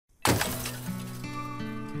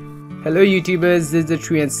Hello YouTubers, this is the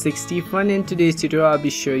 360 Fun. In today's tutorial I'll be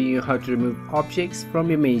showing you how to remove objects from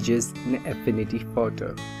images in Affinity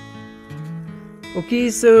Photo. Okay,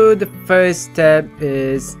 so the first step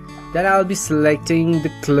is that I'll be selecting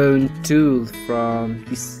the clone tool from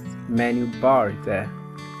this menu bar there.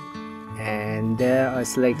 And there I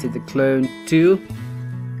selected the clone tool.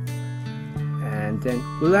 And then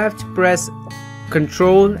we'll have to press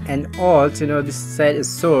Ctrl and Alt in order to set a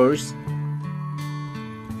source.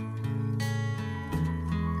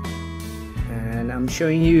 And I'm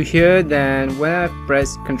showing you here, then when I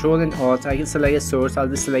press Ctrl and Alt I can select a source. I'll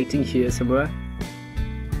be selecting here somewhere.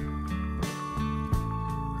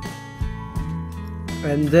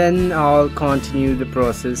 And then I'll continue the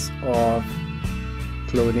process of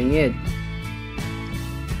cloning it.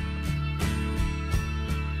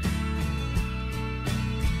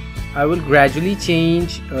 I will gradually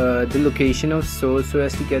change the location of source so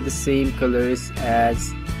as to get the same colors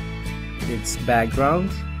as its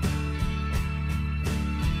background.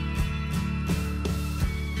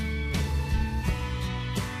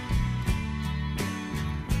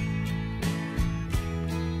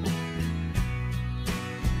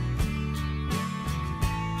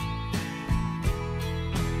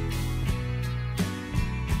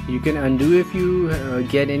 You can undo if you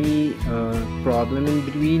get any problem in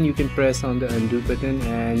between. You can press on the undo button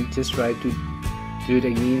and just try to do it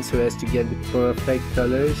again so as to get the perfect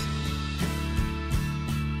colors.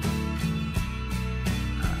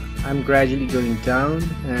 I'm gradually going down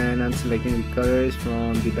and I'm selecting the colors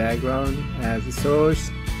from the background as the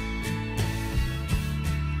source.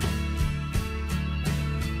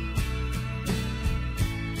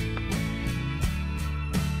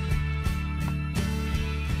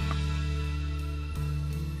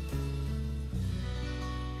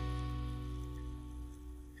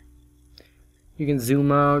 You can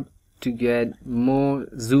zoom out to get more,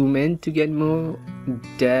 zoom in to get more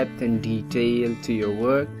depth and detail to your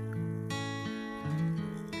work.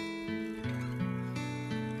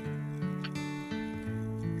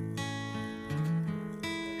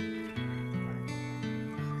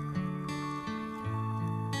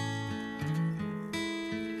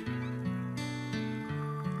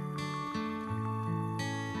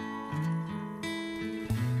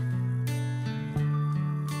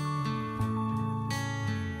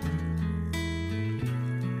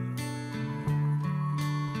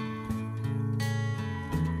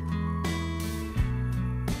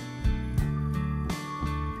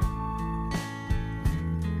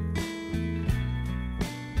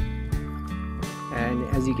 And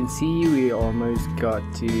as you can see, we almost got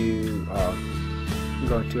to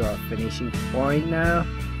our finishing point now.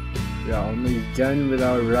 We are almost done with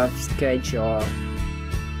our rough sketch of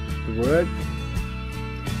the work.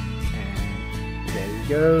 And there we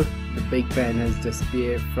go. The big pen has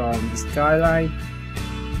disappeared from the skyline.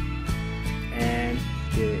 And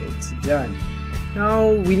it's done.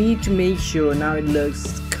 Now we need to make sure, now it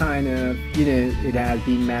looks kind of, it has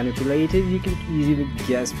been manipulated. You can easily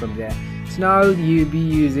guess from there. So now you'll be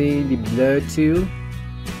using the blur tool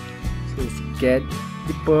so to get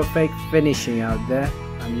the perfect finishing out there.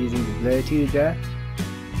 I'm using the blur tool there,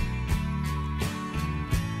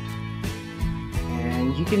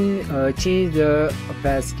 and you can change the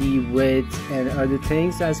opacity, width and other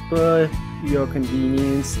things as per your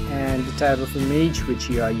convenience and the type of image which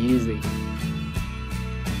you are using.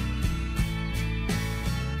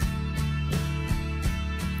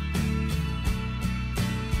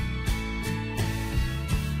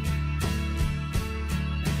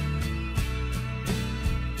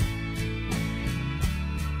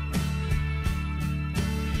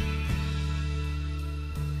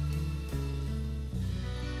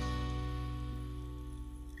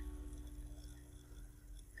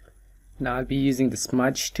 Now I'll be using the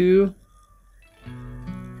smudge tool.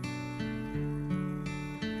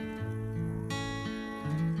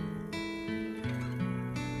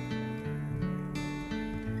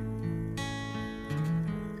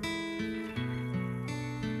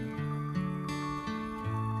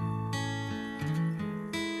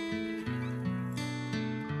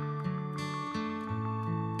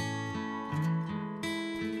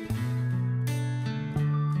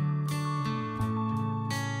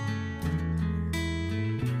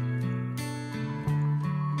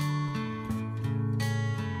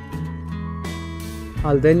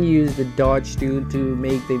 I'll then use the dodge tool to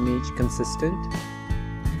make the image consistent.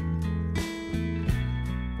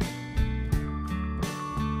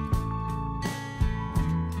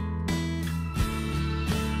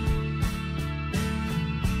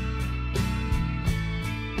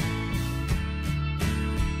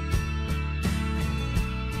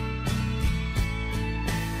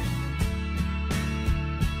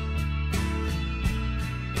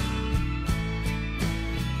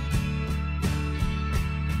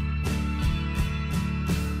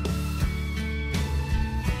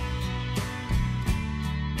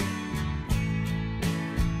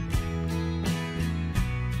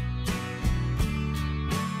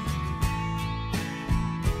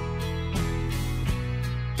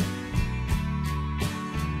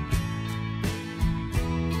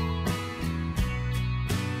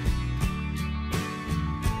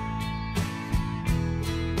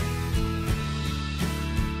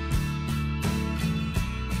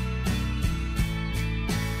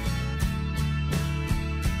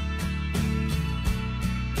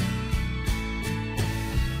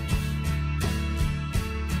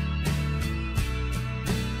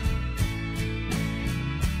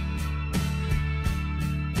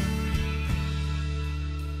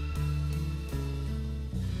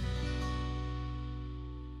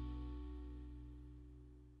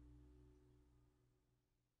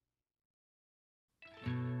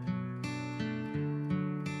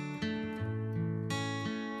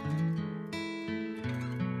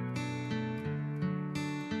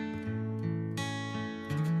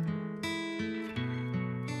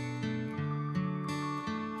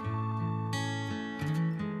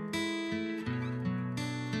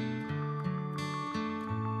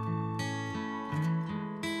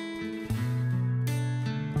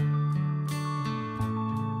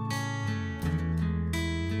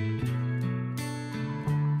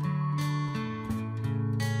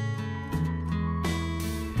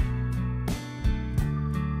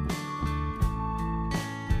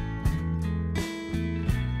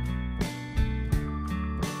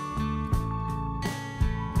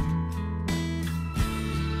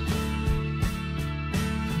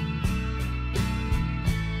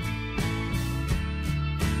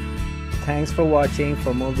 Thanks for watching.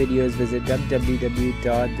 For more videos, visit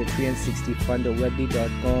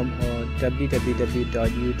www.the360fun.weebly.com or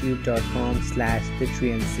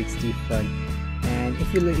www.youtube.com/the360fun. And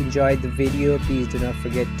if you enjoyed the video, please do not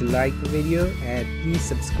forget to like the video and please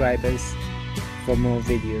subscribe us for more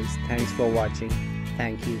videos. Thanks for watching.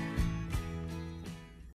 Thank you.